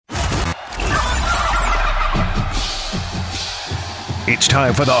It's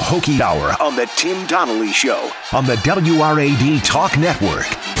time for the Hokie Hour on the Tim Donnelly Show on the WRAD Talk Network.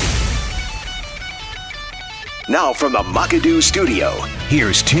 Now from the McAdoo Studio,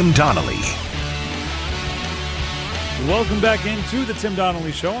 here's Tim Donnelly. Welcome back into the Tim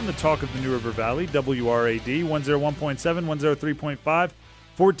Donnelly Show on the Talk of the New River Valley, WRAD 101.7, 103.5,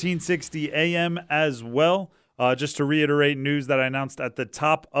 1460 AM as well. Just to reiterate news that I announced at the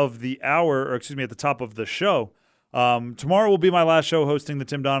top of the hour, or excuse me, at the top of the show. Tomorrow will be my last show hosting the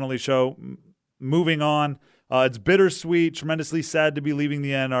Tim Donnelly Show. Moving on. It's bittersweet, tremendously sad to be leaving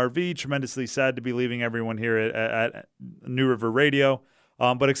the NRV, tremendously sad to be leaving everyone here at New River Radio.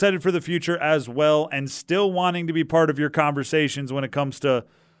 But excited for the future as well, and still wanting to be part of your conversations when it comes to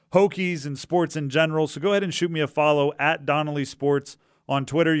Hokies and sports in general. So go ahead and shoot me a follow at Donnelly Sports on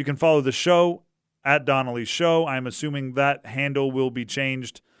Twitter. You can follow the show at Donnelly Show. I'm assuming that handle will be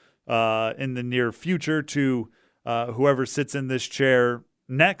changed in the near future to whoever sits in this chair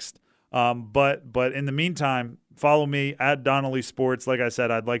next. But in the meantime, follow me at Donnelly Sports. Like I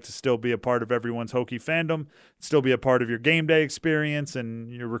said, I'd like to still be a part of everyone's Hokie fandom, still be a part of your game day experience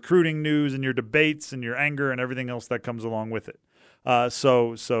and your recruiting news and your debates and your anger and everything else that comes along with it.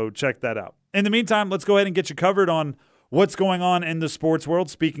 So check that out. In the meantime, let's go ahead and get you covered on what's going on in the sports world.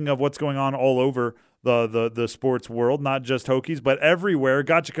 Speaking of what's going on all over the sports world, not just Hokies, but everywhere.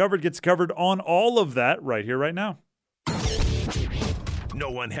 Got you covered, gets covered on all of that right here, right now. No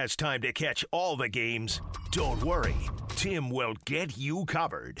one has time to catch all the games. Don't worry, Tim will get you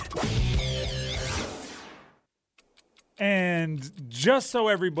covered. And just so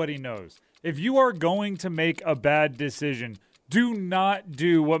everybody knows, if you are going to make a bad decision, do not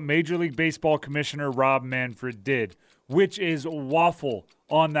do what Major League Baseball Commissioner Rob Manfred did, which is waffle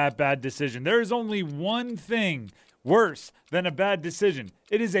on that bad decision. There is only one thing worse than a bad decision.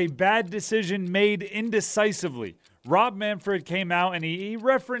 It is a bad decision made indecisively. Rob Manfred came out and he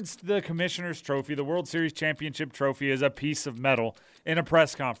referenced the Commissioner's Trophy, the World Series Championship Trophy, as a piece of metal in a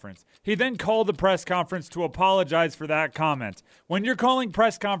press conference. He then called the press conference to apologize for that comment. When you're calling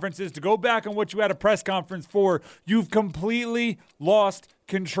press conferences to go back on what you had a press conference for, you've completely lost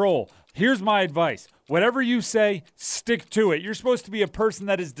control. Here's my advice. Whatever you say, stick to it. You're supposed to be a person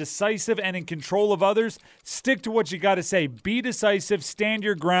that is decisive and in control of others. Stick to what you got to say. Be decisive. Stand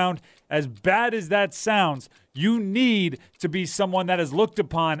your ground. As bad as that sounds, you need to be someone that is looked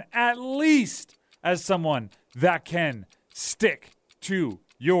upon at least as someone that can stick to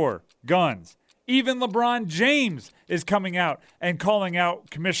your guns. Even LeBron James is coming out and calling out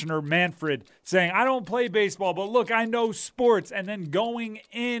Commissioner Manfred, saying, I don't play baseball, but look, I know sports, and then going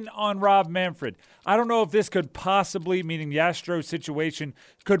in on Rob Manfred. I don't know if this could possibly, meaning the Astros situation,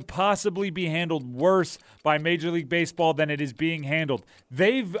 could possibly be handled worse by Major League Baseball than it is being handled.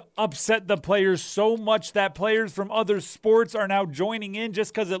 They've upset the players so much that players from other sports are now joining in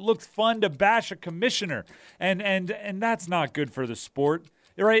just because it looks fun to bash a commissioner, and that's not good for the sport.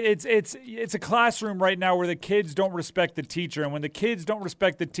 Right, it's a classroom right now where the kids don't respect the teacher, and when the kids don't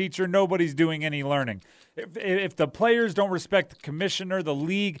respect the teacher, nobody's doing any learning. If the players don't respect the commissioner, the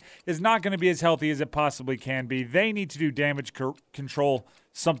league is not going to be as healthy as it possibly can be. They need to do damage control,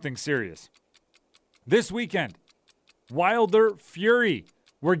 something serious. This weekend, Wilder Fury.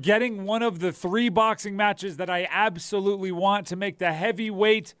 We're getting one of the 3 boxing matches that I absolutely want to make the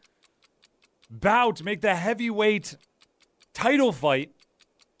heavyweight bout, to make the heavyweight title fight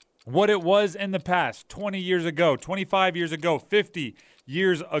what it was in the past, 20 years ago, 25 years ago, 50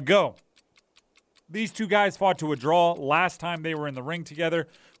 years ago. These two guys fought to a draw last time they were in the ring together,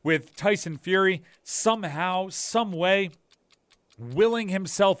 with Tyson Fury somehow, some way, willing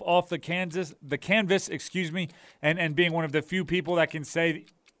himself off the canvas, and being one of the few people that can say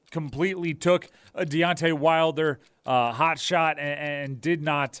completely took a Deontay Wilder hot shot and did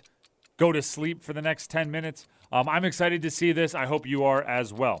not go to sleep for the next 10 minutes. I'm excited to see this. I hope you are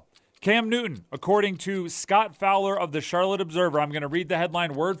as well. Cam Newton, according to Scott Fowler of the Charlotte Observer, I'm going to read the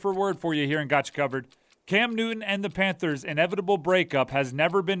headline word for word for you here and got you covered. Cam Newton and the Panthers' inevitable breakup has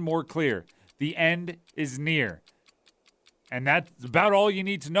never been more clear. The end is near. And that's about all you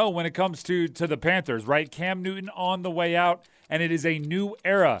need to know when it comes to the Panthers, right? Cam Newton on the way out, and it is a new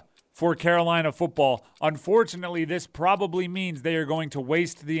era for Carolina football. Unfortunately, this probably means they are going to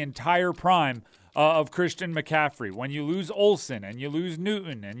waste the entire prime of Christian McCaffrey. When you lose Olsen and you lose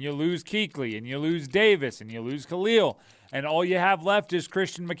Newton and you lose Kuechly and you lose Davis and you lose Khalil and all you have left is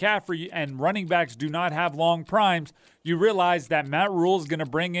Christian McCaffrey and running backs do not have long primes, you realize that Matt Rule is going to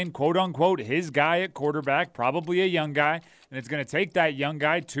bring in, quote-unquote, his guy at quarterback, probably a young guy, and it's going to take that young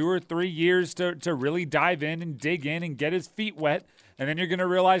guy 2 or 3 years to really dive in and dig in and get his feet wet And then you're going to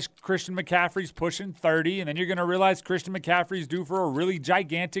realize Christian McCaffrey's pushing 30. And then you're going to realize Christian McCaffrey's due for a really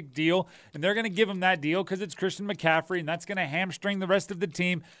gigantic deal. And they're going to give him that deal because it's Christian McCaffrey. And that's going to hamstring the rest of the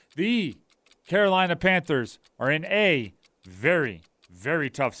team. The Carolina Panthers are in a very,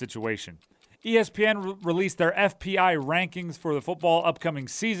 very tough situation. ESPN released their FPI rankings for the football upcoming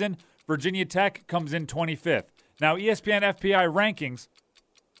season. Virginia Tech comes in 25th. Now, ESPN FPI rankings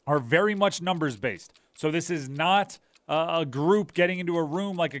are very much numbers-based. So this is not a group getting into a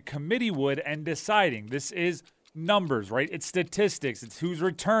room like a committee would and deciding. This is numbers, right? It's statistics. It's who's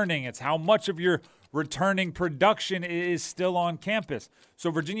returning. It's how much of your returning production is still on campus.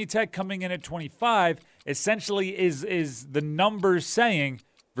 So Virginia Tech coming in at 25 essentially is the numbers saying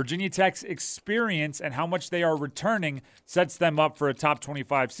Virginia Tech's experience and how much they are returning sets them up for a top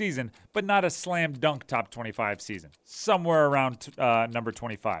 25 season, but not a slam dunk top 25 season. Somewhere around number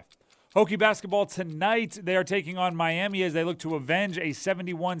 25. Hokie basketball tonight, they are taking on Miami as they look to avenge a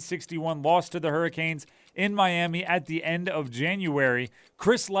 71-61 loss to the Hurricanes in Miami at the end of January.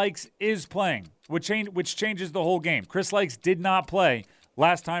 Chris Likes is playing, which changes the whole game. Chris Likes did not play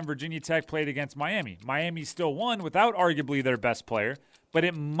last time Virginia Tech played against Miami. Miami still won without arguably their best player, but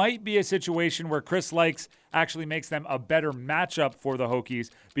it might be a situation where Chris Likes actually makes them a better matchup for the Hokies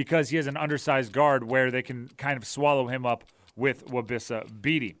because he has an undersized guard where they can kind of swallow him up with Wabissa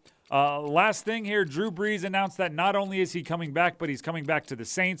Bede. Last thing here, Drew Brees announced that not only is he coming back, but he's coming back to the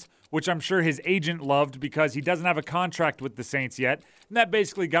Saints, which I'm sure his agent loved because he doesn't have a contract with the Saints yet, and that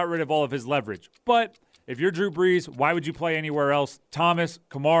basically got rid of all of his leverage. But if you're Drew Brees, why would you play anywhere else? Thomas,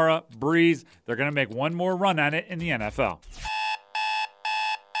 Kamara, Brees, they're going to make one more run at it in the NFL.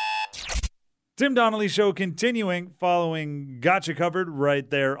 Tim Donnelly Show continuing following Gotcha Covered right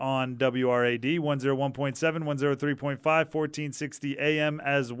there on WRAD 101.7, 103.5, 1460 AM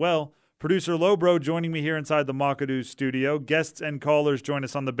as well. Producer Lobro joining me here inside the Makadu studio. Guests and callers join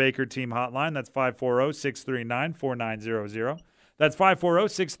us on the Baker Team Hotline. That's 540-639-4900. That's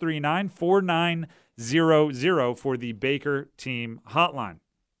 540-639-4900 for the Baker Team Hotline.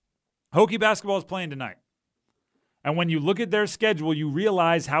 Hokie basketball is playing tonight. And when you look at their schedule, you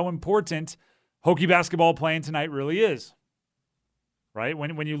realize how important Hokie basketball playing tonight really is, right?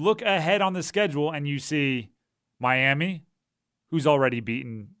 When you look ahead on the schedule and you see Miami, who's already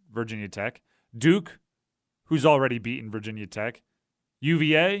beaten Virginia Tech, Duke, who's already beaten Virginia Tech,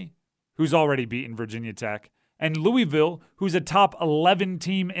 UVA, who's already beaten Virginia Tech, and Louisville, who's a top 11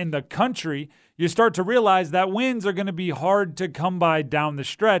 team in the country, you start to realize that wins are going to be hard to come by down the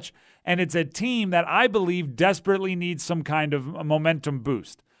stretch, and it's a team that I believe desperately needs some kind of a momentum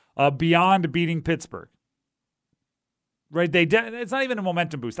boost. Beyond beating Pittsburgh, right? It's not even a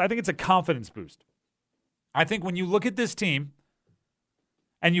momentum boost. I think it's a confidence boost. I think when you look at this team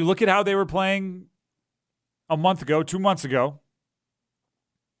and you look at how they were playing a month ago, 2 months ago,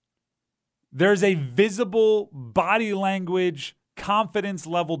 there's a visible body language, confidence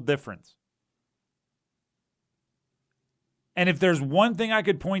level difference. And if there's one thing I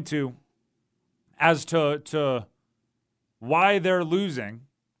could point to as to why they're losing,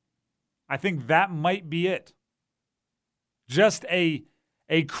 I think that might be it. Just a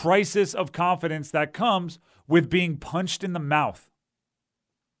crisis of confidence that comes with being punched in the mouth.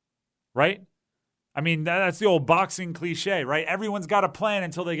 Right? I mean, that's the old boxing cliche, right? Everyone's got a plan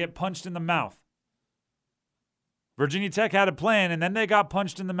until they get punched in the mouth. Virginia Tech had a plan, and then they got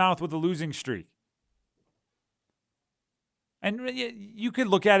punched in the mouth with a losing streak. And you could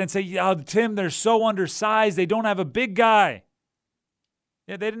look at it and say, oh, Tim, they're so undersized. They don't have a big guy.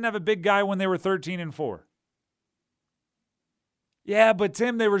 Yeah, they didn't have a big guy when they were 13-4. Yeah, but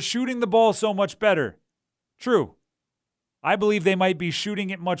Tim, they were shooting the ball so much better. True. I believe they might be shooting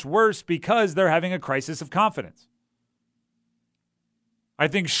it much worse because they're having a crisis of confidence. I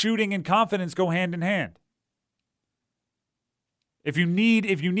think shooting and confidence go hand in hand. If you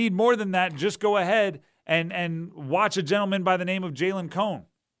need more than that, just go ahead and watch a gentleman by the name of Jalen Cone.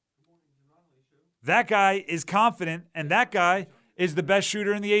 That guy is confident, and that guy is the best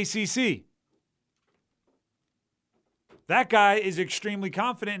shooter in the ACC. That guy is extremely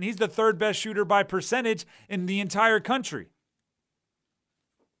confident, and he's the third best shooter by percentage in the entire country.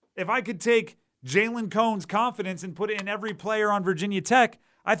 If I could take Jalen Cone's confidence and put it in every player on Virginia Tech,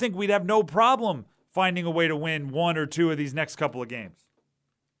 I think we'd have no problem finding a way to win one or two of these next couple of games.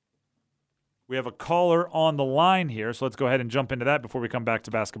 We have a caller on the line here, so let's go ahead and jump into that before we come back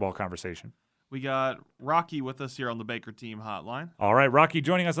to basketball conversation. We got Rocky with us here on the Baker Team Hotline. All right, Rocky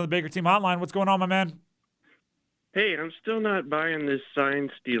joining us on the Baker Team Hotline. What's going on, my man? Hey, I'm still not buying this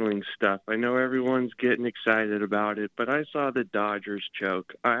sign-stealing stuff. I know everyone's getting excited about it, but I saw the Dodgers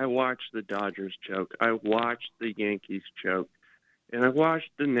choke. I watched the Dodgers choke. I watched the Yankees choke. and I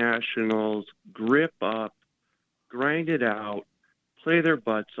watched the Nationals grip up, grind it out, play their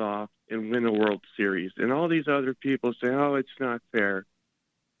butts off, and win a World Series. And all these other people say, oh, it's not fair.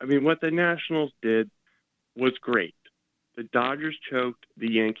 I mean, what the Nationals did was great. The Dodgers choked,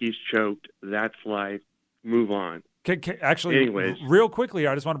 the Yankees choked. That's life. Move on. Actually, anyways, real quickly,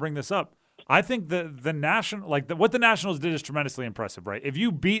 I just want to bring this up. I think what the Nationals did is tremendously impressive, right? If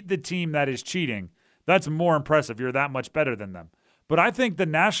you beat the team that is cheating, that's more impressive. You're that much better than them. But I think the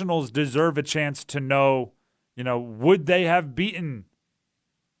Nationals deserve a chance to know, would they have beaten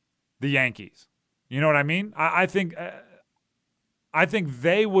the Yankees? You know what I mean? I think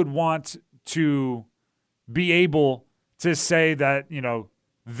they would want to be able to say that,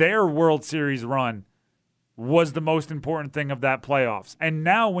 their World Series run was the most important thing of that playoffs. And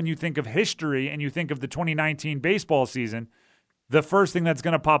now when you think of history and you think of the 2019 baseball season, the first thing that's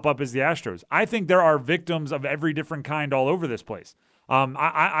going to pop up is the Astros. I think there are victims of every different kind all over this place.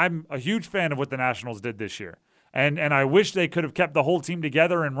 I'm a huge fan of what the Nationals did this year. And I wish they could have kept the whole team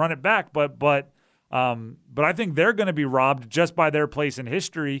together and run it back, but I think they're going to be robbed just by their place in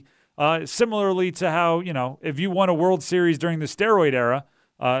history, similarly to how, if you won a World Series during the steroid era,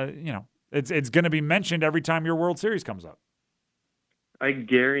 it's going to be mentioned every time your World Series comes up. I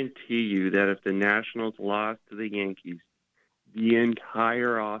guarantee you that if the Nationals lost to the Yankees, the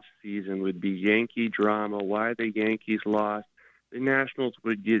entire offseason would be Yankee drama, why the Yankees lost. The Nationals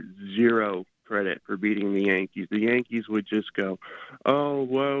would get zero credit for beating the Yankees. The Yankees would just go, oh,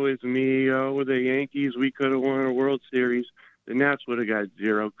 woe is me. Oh, the Yankees, we could have won a World Series. The Nats would have got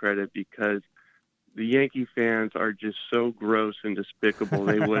zero credit because the Yankee fans are just so gross and despicable.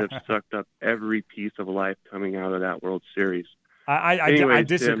 They would have sucked up every piece of life coming out of that World Series. I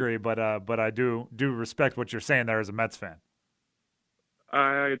disagree, Tim, but I do respect what you're saying there as a Mets fan.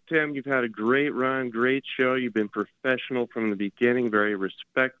 Tim, you've had a great run, great show. You've been professional from the beginning, very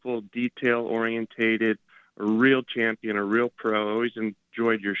respectful, detail-orientated, a real champion, a real pro. Always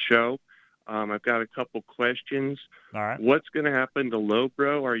enjoyed your show. I've got a couple questions. All right. What's going to happen to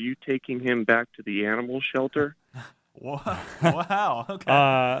Lobro? Are you taking him back to the animal shelter? Wow. Okay.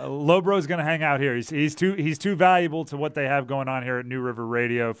 Lobro's going to hang out here. He's too valuable to what they have going on here at New River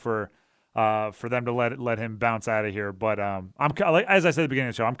Radio for them to let him bounce out of here. But as I said at the beginning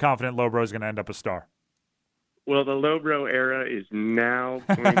of the show, I'm confident Lobro is going to end up a star. Well, the Lobro era is now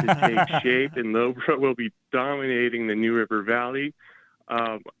going to take shape, and Lobro will be dominating the New River Valley.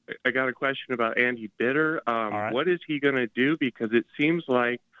 I got a question about Andy Bitter. Right. What is he going to do? Because it seems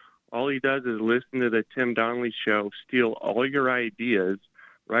like all he does is listen to the Tim Donnelly show, steal all your ideas,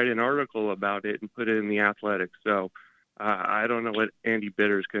 write an article about it, and put it in the Athletic. So I don't know what Andy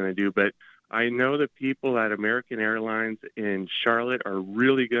Bitter is going to do, but I know the people at American Airlines in Charlotte are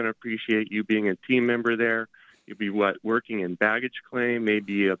really going to appreciate you being a team member there. You'll be working in baggage claim,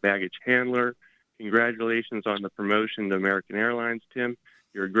 maybe a baggage handler. Congratulations on the promotion to American Airlines, Tim.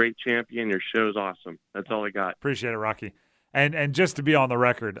 You're a great champion. Your show's awesome. That's all I got. Appreciate it, Rocky. And just to be on the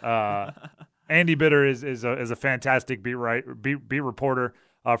record, Andy Bitter is a fantastic beat reporter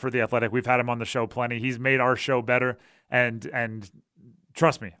for The Athletic. We've had him on the show plenty. He's made our show better. And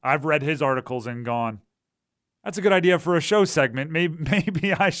trust me, I've read his articles and gone, that's a good idea for a show segment.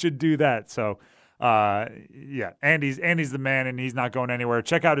 Maybe I should do that. So, yeah, Andy's the man, and he's not going anywhere.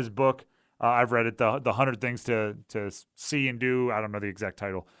 Check out his book. I've read it, the 100 Things to See and Do. I don't know the exact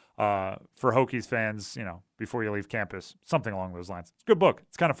title. For Hokies fans, before you leave campus, something along those lines. It's a good book.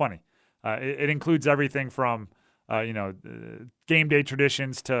 It's kind of funny. It includes everything from, game day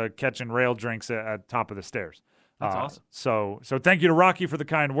traditions to catching rail drinks at top of the stairs. That's awesome. So thank you to Rocky for the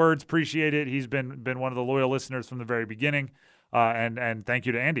kind words. Appreciate it. He's been one of the loyal listeners from the very beginning. And thank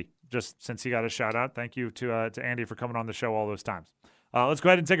you to Andy. Just since he got a shout out, thank you to Andy for coming on the show all those times. Let's go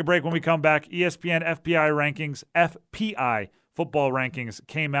ahead and take a break. When we come back, ESPN FPI football rankings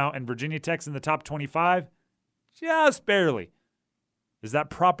came out, and Virginia Tech's in the top 25, just barely. Is that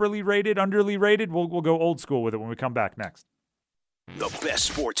properly rated, underly rated? We'll go old school with it when we come back next. The best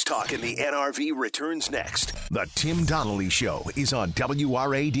sports talk in the NRV returns next. The Tim Donnelly Show is on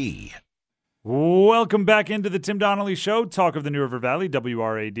WRAD. Welcome back into the Tim Donnelly Show, talk of the New River Valley,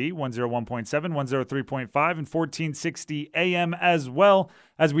 WRAD 101.7, 103.5, and 1460 AM as well.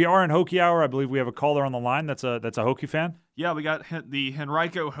 As we are in Hokie Hour, I believe we have a caller on the line that's a Hokie fan. Yeah, we got the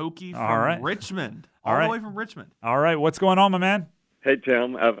Henrico Hokie from Richmond, all the way from Richmond. All right, what's going on, my man? Hey,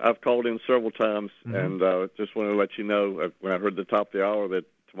 Tim, I've called in several times, and just wanted to let you know, when I heard the top of the hour that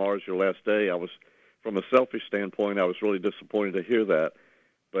tomorrow's your last day, I was, from a selfish standpoint, I was really disappointed to hear that.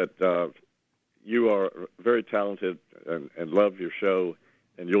 But you are very talented and love your show,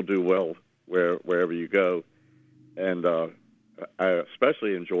 and you'll do well wherever you go. And I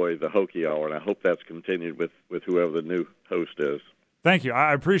especially enjoy the Hokie Hour, and I hope that's continued with whoever the new host is. Thank you.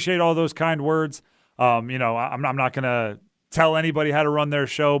 I appreciate all those kind words. I'm not going to tell anybody how to run their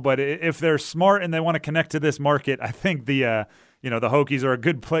show, but if they're smart and they want to connect to this market, I think the Hokies are a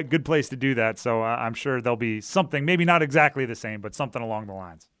good place to do that. So I'm sure there'll be something, maybe not exactly the same, but something along the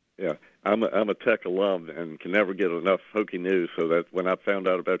lines. Yeah, I'm a Tech alum and can never get enough Hokie news. So that when I found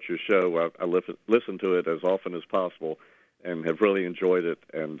out about your show, I listen to it as often as possible, and have really enjoyed it.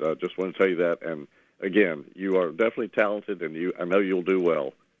 And just want to tell you that. And again, you are definitely talented, and I know you'll do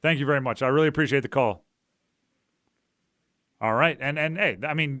well. Thank you very much. I really appreciate the call. All right, and hey,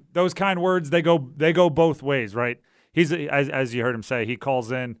 I mean, those kind words, they go both ways, right? He's as you heard him say, he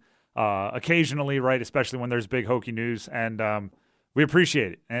calls in occasionally, right, especially when there's big Hokie news, and we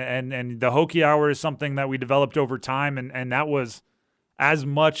appreciate it. And the Hokie Hour is something that we developed over time, and that was as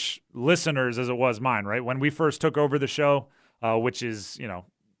much listeners as it was mine, right? When we first took over the show, which is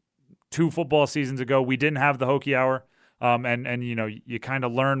 2 football seasons ago, we didn't have the Hokie Hour. And you kind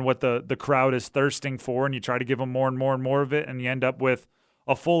of learn what the crowd is thirsting for, and you try to give them more and more and more of it, and you end up with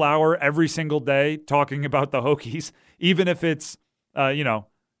a full hour every single day talking about the Hokies, even if it's the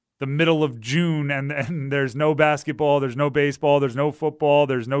middle of June and there's no basketball, there's no baseball, there's no football,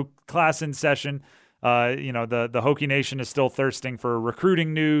 there's no class in session. The Hokie Nation is still thirsting for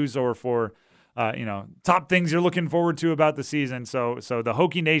recruiting news or for top things you're looking forward to about the season. So the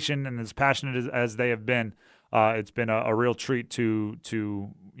Hokie Nation, and as passionate as they have been, it's been a real treat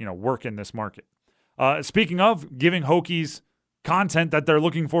to work in this market. Speaking of giving Hokies content that they're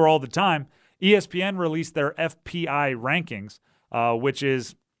looking for all the time, ESPN released their FPI rankings, which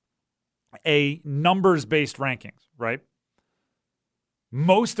is a numbers-based rankings, right?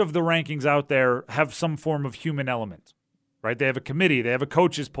 Most of the rankings out there have some form of human element, right? They have a committee, they have a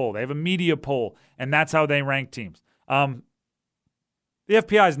coaches poll, they have a media poll, and that's how they rank teams. The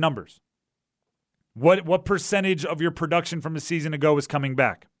FPI is numbers. What percentage of your production from a season ago is coming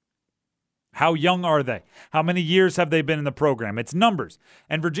back? How young are they? How many years have they been in the program? It's numbers.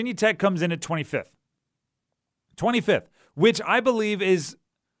 And Virginia Tech comes in at 25th. 25th, which I believe is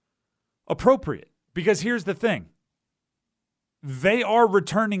appropriate, because here's the thing. They are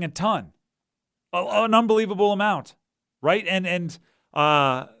returning a ton, an unbelievable amount, right? And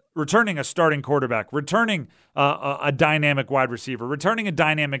returning a starting quarterback, returning a dynamic wide receiver, returning a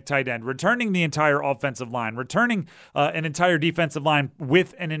dynamic tight end, returning the entire offensive line, returning an entire defensive line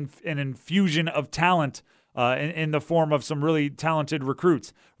with an infusion of talent in the form of some really talented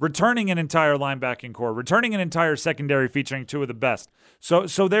recruits, returning an entire linebacking core, returning an entire secondary featuring 2 of the best.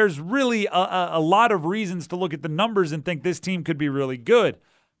 So there's really a lot of reasons to look at the numbers and think this team could be really good.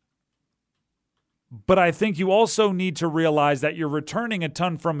 But I think you also need to realize that you're returning a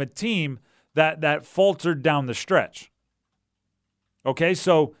ton from a team that faltered down the stretch. Okay,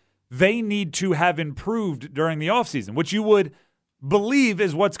 so they need to have improved during the offseason, which you would believe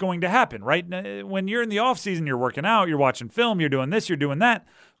is what's going to happen, right? When you're in the offseason, you're working out, you're watching film, you're doing this, you're doing that.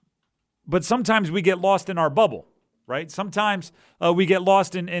 But sometimes we get lost in our bubble, right? Sometimes we get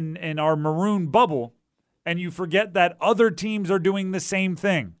lost in our maroon bubble, and you forget that other teams are doing the same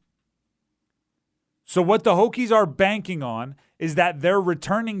thing. So what the Hokies are banking on is that their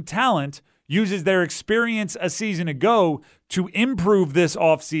returning talent uses their experience a season ago to improve this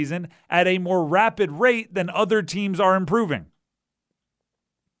offseason at a more rapid rate than other teams are improving.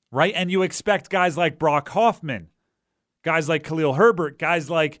 Right? And you expect guys like Brock Hoffman, guys like Khalil Herbert, guys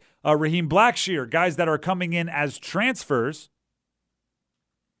like Raheem Blackshear, guys that are coming in as transfers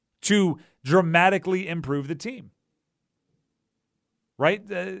to dramatically improve the team. Right?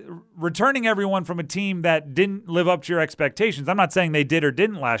 Returning everyone from a team that didn't live up to your expectations. I'm not saying they did or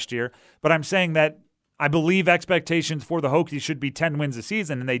didn't last year, but I'm saying that I believe expectations for the Hokies should be 10 wins a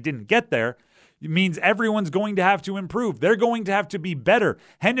season, and they didn't get there. It means everyone's going to have to improve. They're going to have to be better.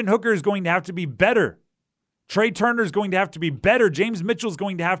 Hendon Hooker is going to have to be better. Trey Turner is going to have to be better. James Mitchell is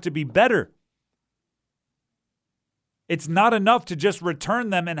going to have to be better. It's not enough to just return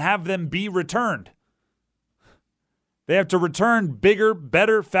them and have them be returned. They have to return bigger,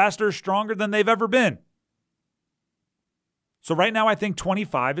 better, faster, stronger than they've ever been. So right now I think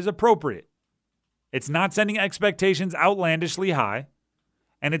 25 is appropriate. It's not setting expectations outlandishly high,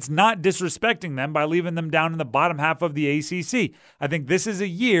 and it's not disrespecting them by leaving them down in the bottom half of the ACC. I think this is a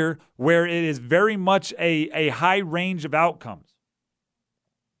year where it is very much a high range of outcomes.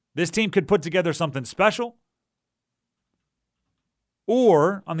 This team could put together something special,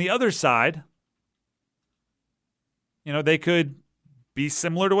 or on the other side, they could be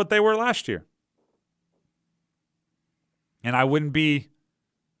similar to what they were last year. And I wouldn't be,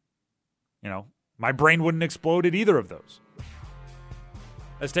 my brain wouldn't explode at either of those.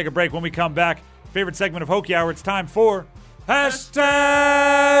 Let's take a break. When we come back, favorite segment of Hokie Hour, it's time for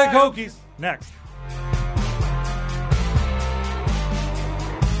Hashtag Hokies. Next.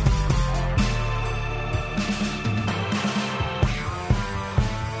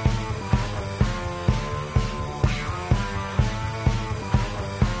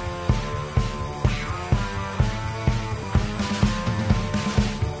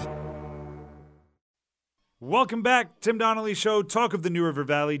 Welcome back. Tim Donnelly Show, talk of the New River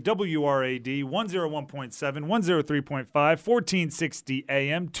Valley, WRAD 101.7, 103.5, 1460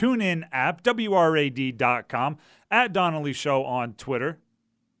 AM. Tune in app, WRAD.com, at Donnelly Show on Twitter,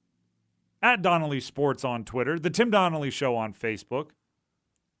 at Donnelly Sports on Twitter, The Tim Donnelly Show on Facebook.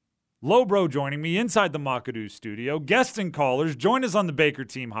 Lobro joining me inside the Makadoo studio. Guests and callers, join us on the Baker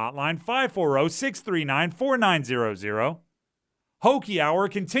Team hotline, 540-639-4900. Hokie Hour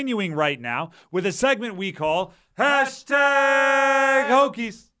continuing right now with a segment we call Hashtag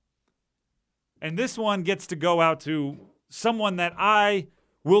Hokies. And this one gets to go out to someone that I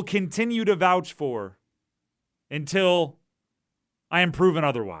will continue to vouch for until I am proven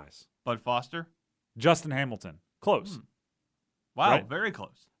otherwise. Bud Foster? Justin Hamilton. Close. Wow, right? Very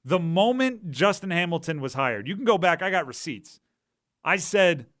close. The moment Justin Hamilton was hired, you can go back, I got receipts. I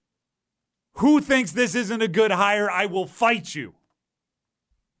said, who thinks this isn't a good hire? I will fight you.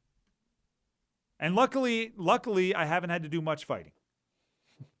 And luckily, I haven't had to do much fighting.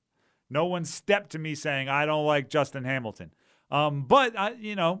 No one stepped to me saying, I don't like Justin Hamilton. But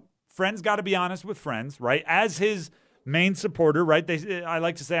friends got to be honest with friends, right? As his main supporter, right? I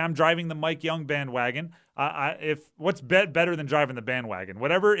like to say I'm driving the Mike Young bandwagon. If what's better than driving the bandwagon?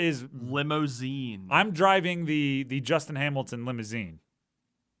 Whatever is limousine. I'm driving the Justin Hamilton limousine,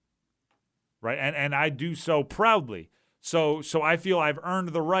 right? And I do so proudly. So I feel I've earned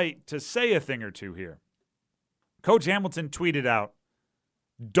the right to say a thing or two here. Coach Hamilton tweeted out,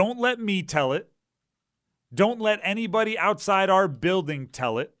 "Don't let me tell it. Don't let anybody outside our building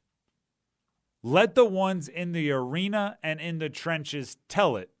tell it. Let the ones in the arena and in the trenches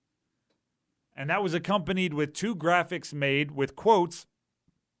tell it." And that was accompanied with two graphics made with quotes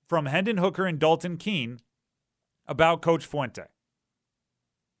from Hendon Hooker and Dalton Keene about Coach Fuente.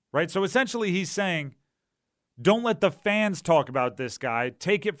 Right? So essentially he's saying, don't let the fans talk about this guy.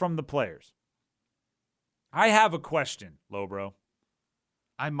 Take it from the players. I have a question, Lobro.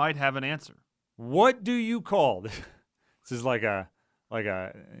 I might have an answer. What do you call this? Is like a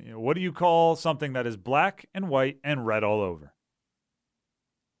what do you call something that is black and white and red all over?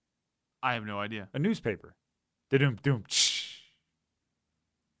 I have no idea. A newspaper. Doom.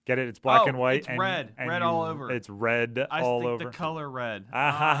 Get it? It's black and white. It's red. Red all over. It's red all over. I think the color red.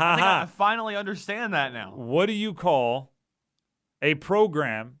 I think I finally understand that now. What do you call a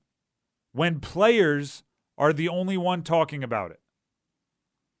program when players are the only one talking about it?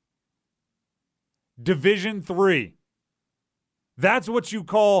 Division III. That's what you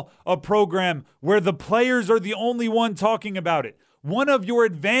call a program where the players are the only one talking about it. One of your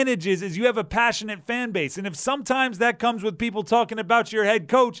advantages is you have a passionate fan base. And if sometimes that comes with people talking about your head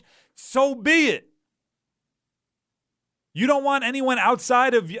coach, so be it. You don't want anyone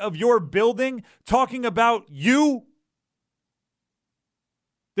outside of your building talking about you?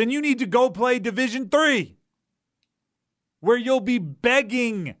 Then you need to go play Division III, where you'll be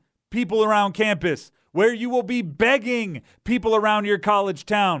begging people around campus, where you will be begging people around your college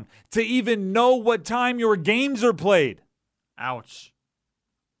town to even know what time your games are played. Ouch.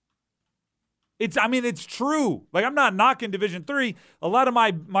 It's true. Like, I'm not knocking Division III. A lot of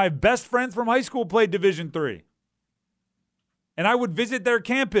my best friends from high school played Division III. And I would visit their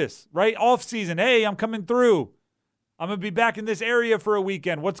campus, right? Off season. Hey, I'm coming through. I'm going to be back in this area for a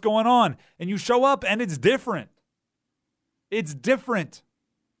weekend. What's going on? And you show up and it's different. It's different.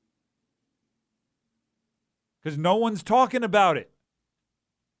 Because no one's talking about it.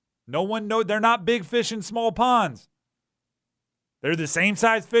 No one knows. They're not big fish in small ponds. They're the same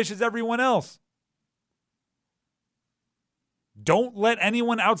size fish as everyone else. Don't let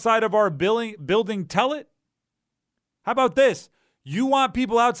anyone outside of our building tell it. How about this? You want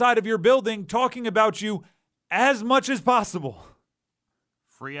people outside of your building talking about you as much as possible.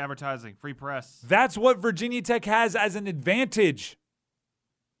 Free advertising, free press. That's what Virginia Tech has as an advantage.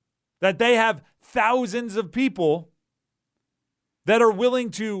 That they have thousands of people that are willing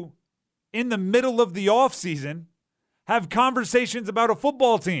to, in the middle of the offseason, have conversations about a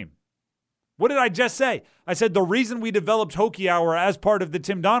football team. What did I just say? I said the reason we developed Hokie Hour as part of the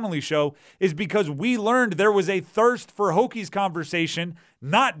Tim Donnelly Show is because we learned there was a thirst for Hokies conversation,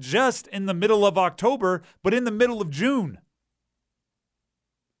 not just in the middle of October, but in the middle of June.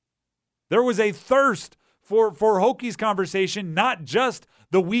 There was a thirst for Hokies conversation, not just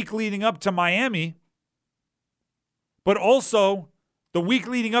the week leading up to Miami, but also the week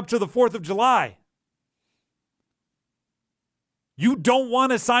leading up to the 4th of July. You don't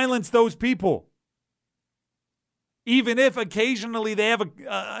want to silence those people, even if occasionally they have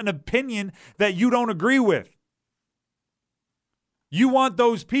an opinion that you don't agree with. You want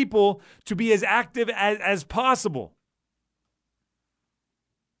those people to be as active as possible.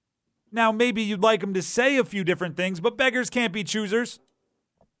 Now, maybe you'd like them to say a few different things, but beggars can't be choosers.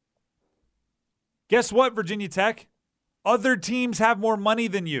 Guess what, Virginia Tech? Other teams have more money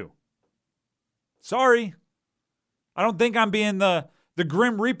than you. Sorry. I don't think I'm being the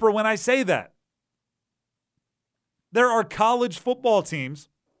Grim Reaper when I say that. There are college football teams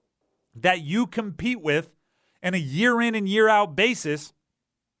that you compete with on a year in and year out basis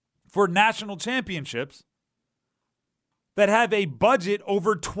for national championships that have a budget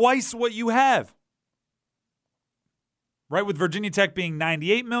over twice what you have. Right, with Virginia Tech being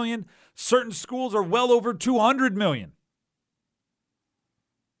 $98 million, certain schools are well over $200 million.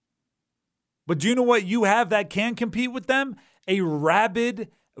 But do you know what you have that can compete with them? A rabid,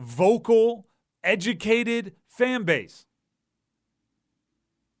 vocal, educated fan base.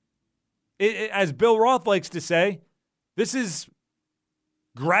 As Bill Roth likes to say, this is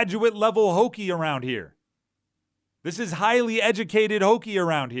graduate level Hokie around here. This is highly educated Hokie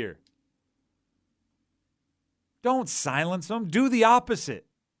around here. Don't silence them. Do the opposite.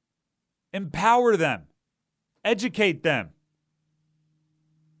 Empower them. Educate them.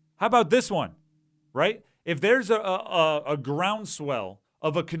 How about this one, right? If there's a groundswell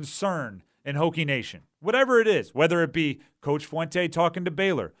of a concern in Hokie Nation, whatever it is, whether it be Coach Fuente talking to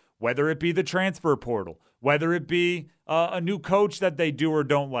Baylor, whether it be the transfer portal, whether it be a new coach that they do or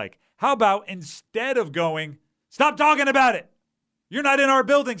don't like, how about instead of going, stop talking about it. You're not in our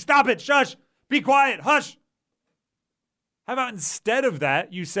building. Stop it. Shush. Be quiet. Hush. How about instead of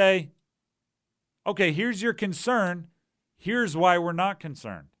that, you say, okay, here's your concern. Here's why we're not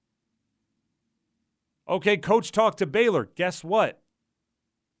concerned. Okay, coach talked to Baylor. Guess what?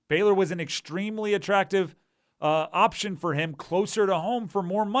 Baylor was an extremely attractive option for him, closer to home for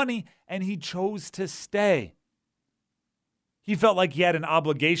more money, and he chose to stay. He felt like he had an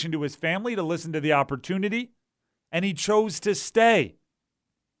obligation to his family to listen to the opportunity, and he chose to stay.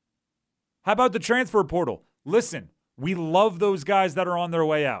 How about the transfer portal? Listen, we love those guys that are on their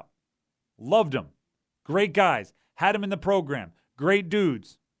way out. Loved them. Great guys. Had them in the program. Great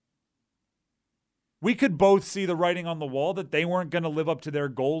dudes. We could both see the writing on the wall that they weren't going to live up to their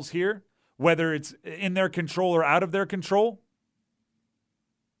goals here, whether it's in their control or out of their control.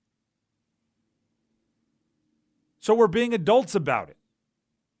 So we're being adults about it.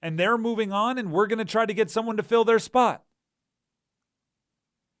 And they're moving on, and we're going to try to get someone to fill their spot.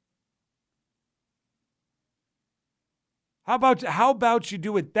 How about you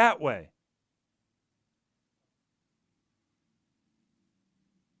do it that way?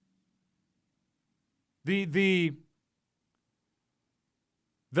 The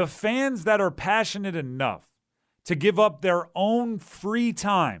fans that are passionate enough to give up their own free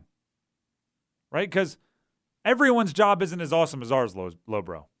time, right? Because everyone's job isn't as awesome as ours,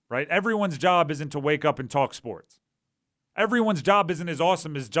 Lobro, right? Everyone's job isn't to wake up and talk sports. Everyone's job isn't as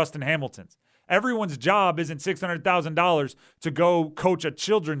awesome as Justin Hamilton's. Everyone's job isn't $600,000 to go coach a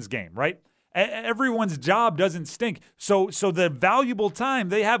children's game, right? Everyone's job doesn't stink. So the valuable time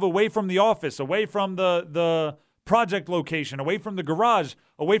they have away from the office, away from the project location, away from the garage,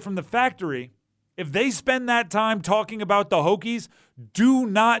 away from the factory, if they spend that time talking about the Hokies, do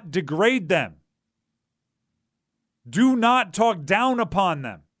not degrade them. Do not talk down upon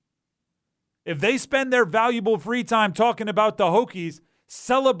them. If they spend their valuable free time talking about the Hokies,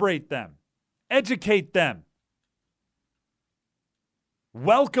 celebrate them. Educate them.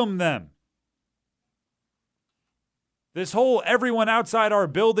 Welcome them. This whole everyone outside our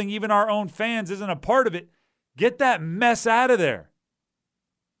building, even our own fans, isn't a part of it. Get that mess out of there.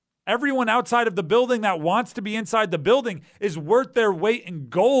 Everyone outside of the building that wants to be inside the building is worth their weight in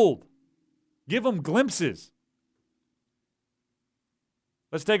gold. Give them glimpses.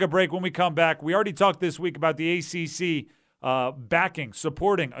 Let's take a break. When we come back, we already talked this week about the ACC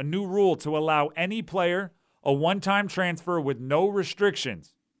supporting a new rule to allow any player a one-time transfer with no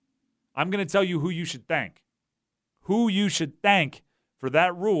restrictions. I'm going to tell you who you should thank. Who you should thank for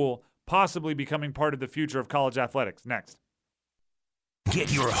that rule possibly becoming part of the future of college athletics. Next.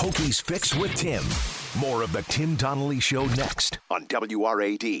 Get your Hokies fix with Tim. More of the Tim Donnelly Show next on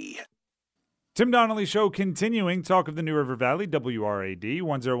WRAD. Tim Donnelly Show continuing. Talk of the New River Valley, WRAD, 101.7,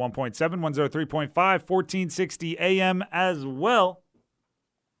 103.5, 1460 AM as well.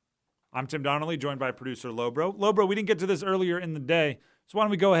 I'm Tim Donnelly, joined by producer Lobro. Lobro, we didn't get to this earlier in the day, So why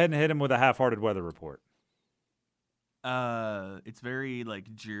don't we go ahead and hit him with a half-hearted weather report? It's very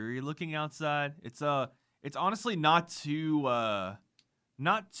like dreary looking outside. It's honestly not too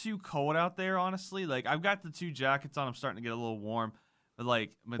cold out there. Honestly, like I've got the 2 jackets on. I'm starting to get a little warm, but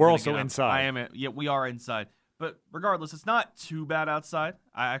we're also inside. We are inside. But regardless, it's not too bad outside.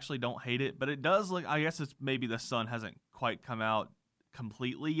 I actually don't hate it, but it does look. I guess it's maybe the sun hasn't quite come out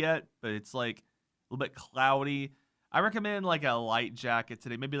completely yet, but it's like a little bit cloudy. I recommend like a light jacket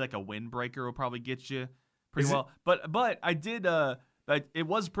today. Maybe like a windbreaker will probably get you pretty well. But I did. But it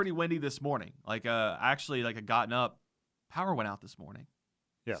was pretty windy this morning. Like actually, like I gotten up, power went out this morning.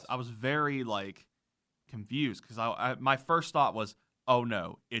 Yes, I was very like confused because my first thought was, oh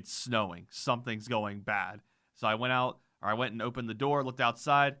no, it's snowing. Something's going bad. So I went and opened the door, looked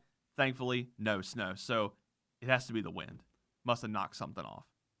outside. Thankfully, no snow. So it has to be the wind. Must have knocked something off.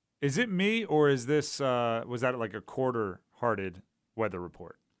 Is it me, or is this was that like a quarter-hearted weather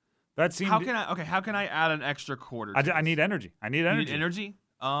report? That seemed. How can I add an extra quarter? I need energy. I need energy. You need energy?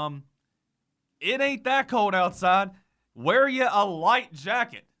 It ain't that cold outside. Wear you a light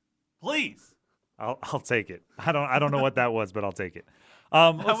jacket, please. I'll take it. I don't know what that was, but I'll take it.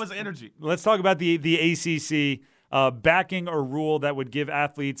 That was energy. Let's talk about the ACC backing a rule that would give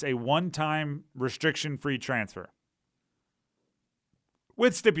athletes a one-time restriction-free transfer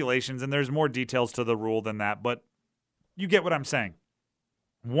with stipulations, and there's more details to the rule than that, but you get what I'm saying.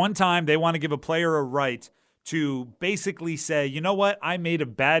 One time, they want to give a player a right to basically say, you know what, I made a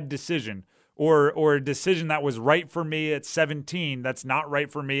bad decision, or a decision that was right for me at 17 that's not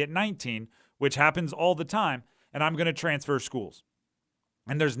right for me at 19, which happens all the time, and I'm going to transfer schools.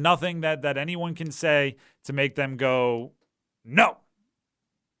 And there's nothing that anyone can say to make them go, no.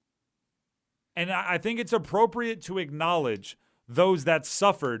 And I think it's appropriate to acknowledge those that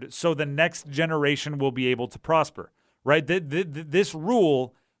suffered so the next generation will be able to prosper, right? This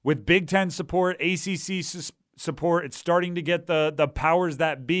rule with Big Ten support, ACC support, it's starting to get the powers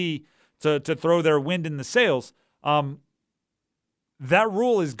that be to throw their wind in the sails. That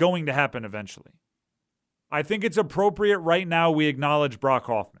rule is going to happen eventually. I think it's appropriate right now we acknowledge Brock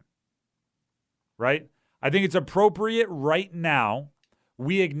Hoffman, right? I think it's appropriate right now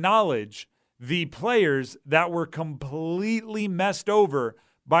we acknowledge the players that were completely messed over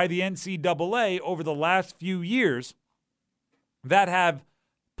by the NCAA over the last few years that have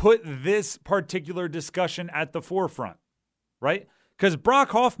put this particular discussion at the forefront, right? Because Brock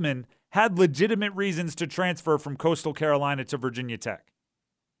Hoffman had legitimate reasons to transfer from Coastal Carolina to Virginia Tech.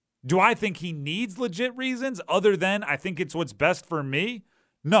 Do I think he needs legit reasons other than I think it's what's best for me?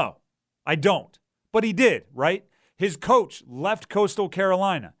 No, I don't. But he did, right? His coach left Coastal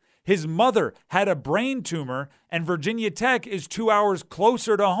Carolina. His mother had a brain tumor, and Virginia Tech is 2 hours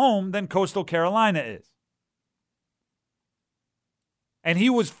closer to home than Coastal Carolina is. And he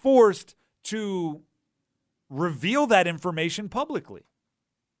was forced to reveal that information publicly.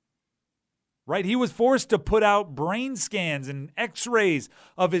 Right? He was forced to put out brain scans and x-rays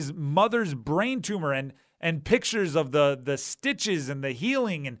of his mother's brain tumor and pictures of the stitches and the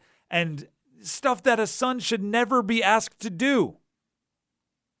healing and stuff that a son should never be asked to do.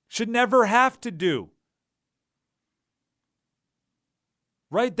 Should never have to do.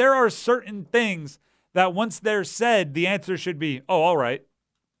 Right? There are certain things that once they're said, the answer should be, oh, all right.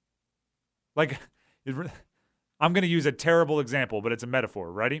 Like, I'm going to use a terrible example, but it's a metaphor.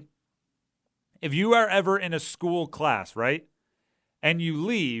 Ready? If you are ever in a school class, right, and you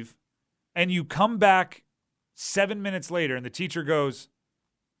leave and you come back 7 minutes later and the teacher goes,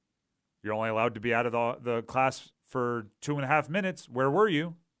 you're only allowed to be out of the class for 2.5 minutes. Where were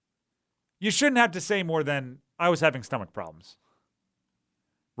you? You shouldn't have to say more than, I was having stomach problems.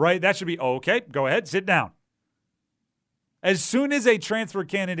 Right? That should be, oh, okay, go ahead, sit down. As soon as a transfer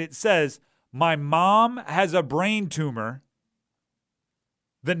candidate says, my mom has a brain tumor,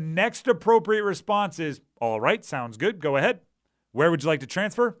 the next appropriate response is, all right, sounds good, go ahead. Where would you like to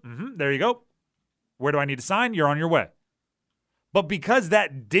transfer? There you go. Where do I need to sign? You're on your way. But because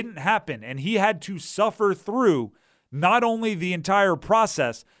that didn't happen and he had to suffer through not only the entire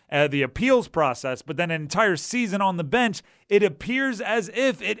process, the appeals process, but then an entire season on the bench, it appears as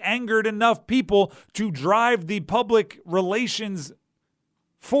if it angered enough people to drive the public relations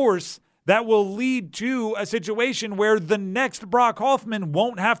force that will lead to a situation where the next Brock Hoffman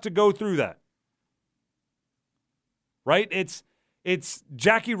won't have to go through that. Right? It's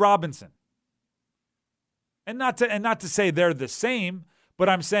Jackie Robinson. And not to say they're the same, but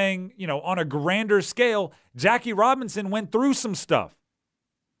I'm saying, on a grander scale, Jackie Robinson went through some stuff.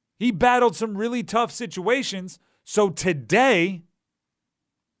 He battled some really tough situations. So today,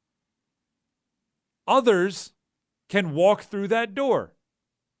 others can walk through that door.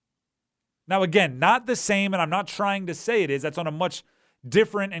 Now, again, not the same, and I'm not trying to say it is. That's on a much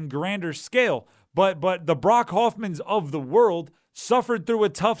different and grander scale. But the Brock Hoffmans of the world suffered through a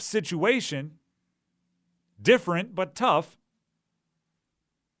tough situation. Different, but tough.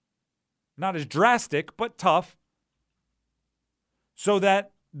 Not as drastic, but tough. So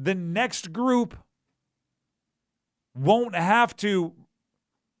that the next group won't have to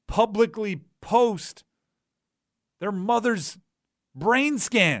publicly post their mother's brain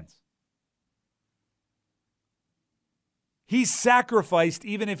scans. He sacrificed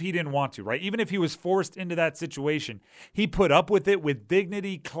even if he didn't want to, right? Even if he was forced into that situation, he put up with it with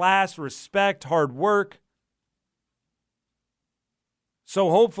dignity, class, respect, hard work. So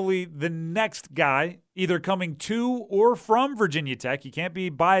hopefully the next guy, either coming to or from Virginia Tech, you can't be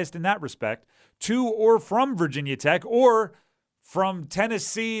biased in that respect, to or from Virginia Tech, or from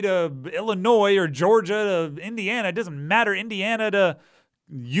Tennessee to Illinois or Georgia to Indiana, it doesn't matter, Indiana to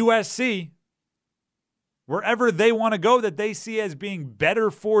USC, wherever they want to go that they see as being better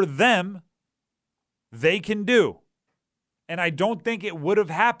for them, they can do. And I don't think it would have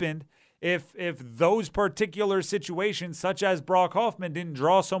happened if those particular situations, such as Brock Hoffman, didn't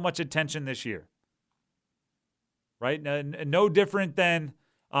draw so much attention this year. Right? No different than,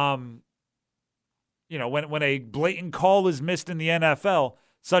 when a blatant call is missed in the NFL,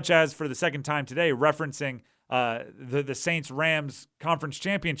 such as for the second time today, referencing the Saints-Rams conference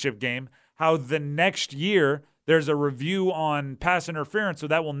championship game, how the next year there's a review on pass interference, so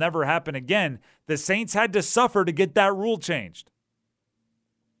that will never happen again. The Saints had to suffer to get that rule changed.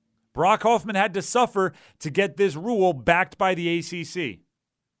 Brock Hoffman had to suffer to get this rule backed by the ACC.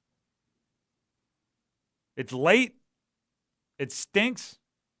 It's late. It stinks.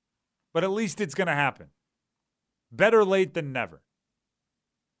 But at least it's going to happen. Better late than never.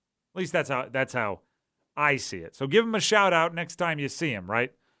 At least that's how I see it. So give him a shout out next time you see him,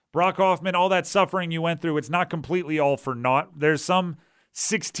 right? Brock Hoffman, all that suffering you went through, it's not completely all for naught. There's some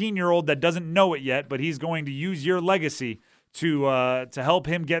 16-year-old that doesn't know it yet, but he's going to use your legacy to help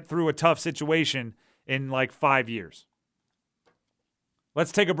him get through a tough situation in like 5 years.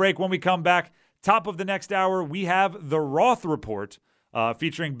 Let's take a break. When we come back, top of the next hour, we have the Roth Report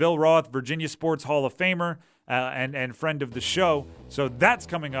featuring Bill Roth, Virginia Sports Hall of Famer and friend of the show. So that's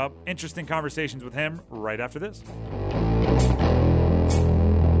coming up. Interesting conversations with him right after this.